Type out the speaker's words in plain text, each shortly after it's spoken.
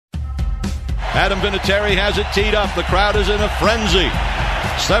Adam Vinatieri has it teed up. The crowd is in a frenzy.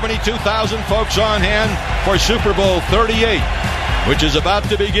 72,000 folks on hand for Super Bowl 38, which is about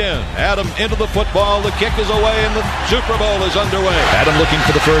to begin. Adam into the football. The kick is away, and the Super Bowl is underway. Adam looking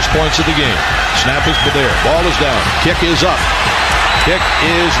for the first points of the game. Snap is there. Ball is down. Kick is up. Kick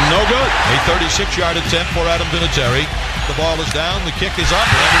is no good. A 36-yard attempt for Adam Vinatieri. The ball is down. The kick is up,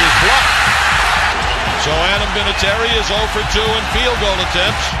 and it is blocked. So Adam Vinatieri is 0 for 2 in field goal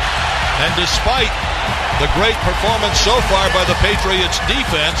attempts. And despite the great performance so far by the Patriots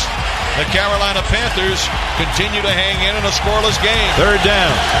defense, the Carolina Panthers continue to hang in a scoreless game. Third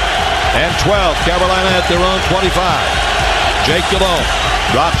down and 12. Carolina at their own 25. Jake Delhomme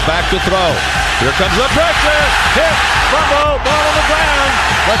drops back to throw. Here comes the pressure. Hit. Fumble. Ball on the ground.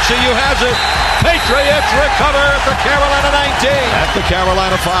 Let's see who has it. Patriots recover at the Carolina 19. At the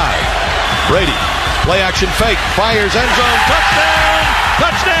Carolina 5. Brady. Play action fake. Fires end zone. Touchdown.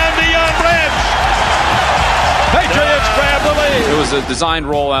 Touchdown beyond Bridge. Patriots grab the lead. It was a designed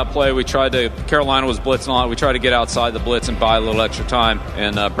rollout play. Carolina was blitzing a lot. We tried to get outside the blitz and buy a little extra time.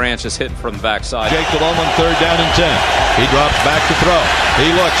 And Branch is hitting from the backside. Jake Delhomme on third down and 10. He drops back to throw.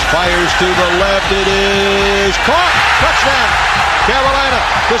 He looks, fires to the left. It is caught. Touchdown. Carolina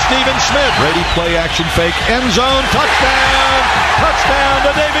to Stephen Smith. Brady play action fake. End zone. Touchdown. Touchdown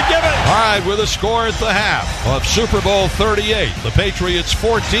to David Gibbons. All right, with a score at the half of Super Bowl 38. The Patriots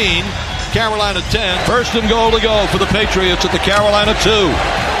 14. Carolina 10. First and goal to go for the Patriots at the Carolina 2.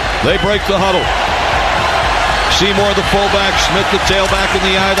 They break the huddle. Seymour, the fullback. Smith, the tailback in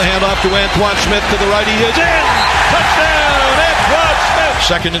the eye. The handoff to Antoine Smith to the right. He is in. Touchdown, Antoine Smith.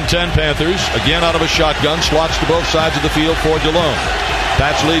 Second and 10, Panthers. Again out of a shotgun. Slots to both sides of the field for Delhomme.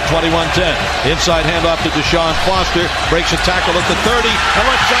 Pats lead 21-10. Inside handoff to Deshaun Foster. Breaks a tackle at the 30. And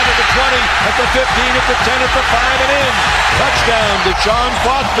left side at the 20. At the 15. At the 10. At the 5 and in. Touchdown, Deshaun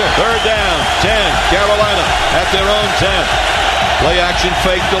Foster. Third down. 10. Carolina at their own 10. Play action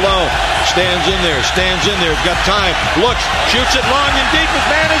fake Delhomme. Stands in there. Got time. Looks. Shoots it long and deep. His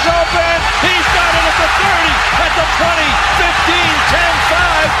man is open. He's got it at the 30. At the 20. 15. 10.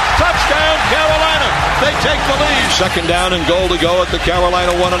 5. Touchdown, Carolina. They take the lead. Second down and goal to go at the Carolina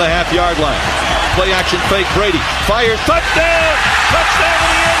 1.5-yard line. Play action fake Brady. Fires. Touchdown. Touchdown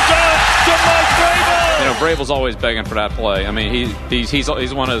in the end zone to Mike Vrabel. You know, Vrabel's always begging for that play. I mean, he's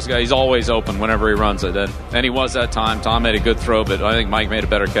one of those guys. He's always open whenever he runs it. And he was that time. Tom made a good throw, but I think Mike made a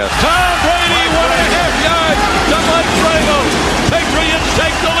better catch. Tom Brady, 1.5 yards to Mike Vrabel. Patriots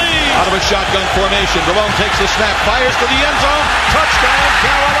take the lead. Out of a shotgun formation. Delhomme takes the snap. Fires to the end zone. Touchdown,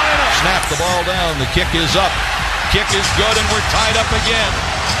 Carolina. Snap the ball down. The kick is up. Kick is good, and we're tied up again.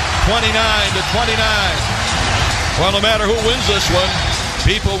 29-29. Well, no matter who wins this one,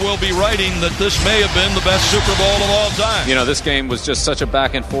 people will be writing that this may have been the best Super Bowl of all time. You know, this game was just such a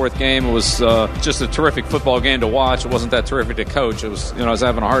back-and-forth game. It was just a terrific football game to watch. It wasn't that terrific to coach. It was, I was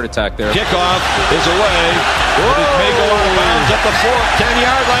having a heart attack there. Kickoff is away. It may go out of bounds at the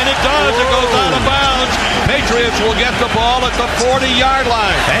 10-yard line. It does. It goes out of bounds. Patriots will get the ball at the 40-yard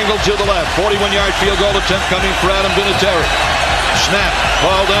line. Angled to the left. 41-yard field goal attempt coming for Adam Vinatieri. Snap.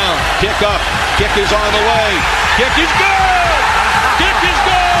 Ball down. Kick up. Kick is on the way. Kick is good. Kick is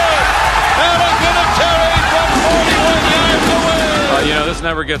good. Adam Vinatieri from 41 yards away. This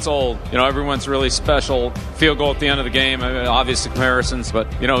never gets old. Everyone's really special. Field goal at the end of the game. Obvious comparisons, but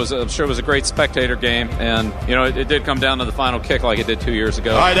I'm sure it was a great spectator game. And it did come down to the final kick like it did 2 years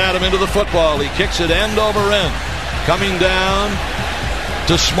ago. All right, Adam into the football. He kicks it end over end. Coming down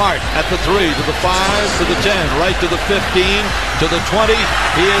to Smart at the 3, to the 5, to the 10, right to the 15, to the 20.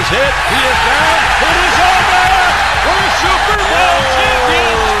 He is hit. He is down. It is over. We're Super Bowl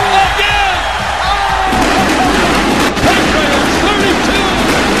champions again. Patriots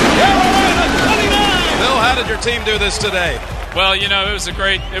 32, Carolina 29. Bill, how did your team do this today? Well,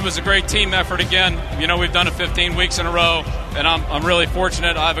 it was a great team effort again. We've done it 15 weeks in a row, and I'm really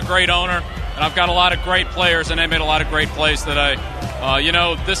fortunate. I have a great owner, and I've got a lot of great players, and they made a lot of great plays today.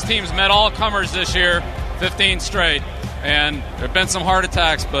 This team's met all comers this year, 15 straight, and there have been some heart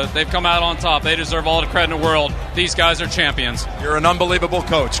attacks, but they've come out on top. They deserve all the credit in the world. These guys are champions. You're an unbelievable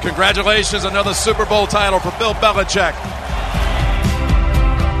coach. Congratulations, another Super Bowl title for Bill Belichick.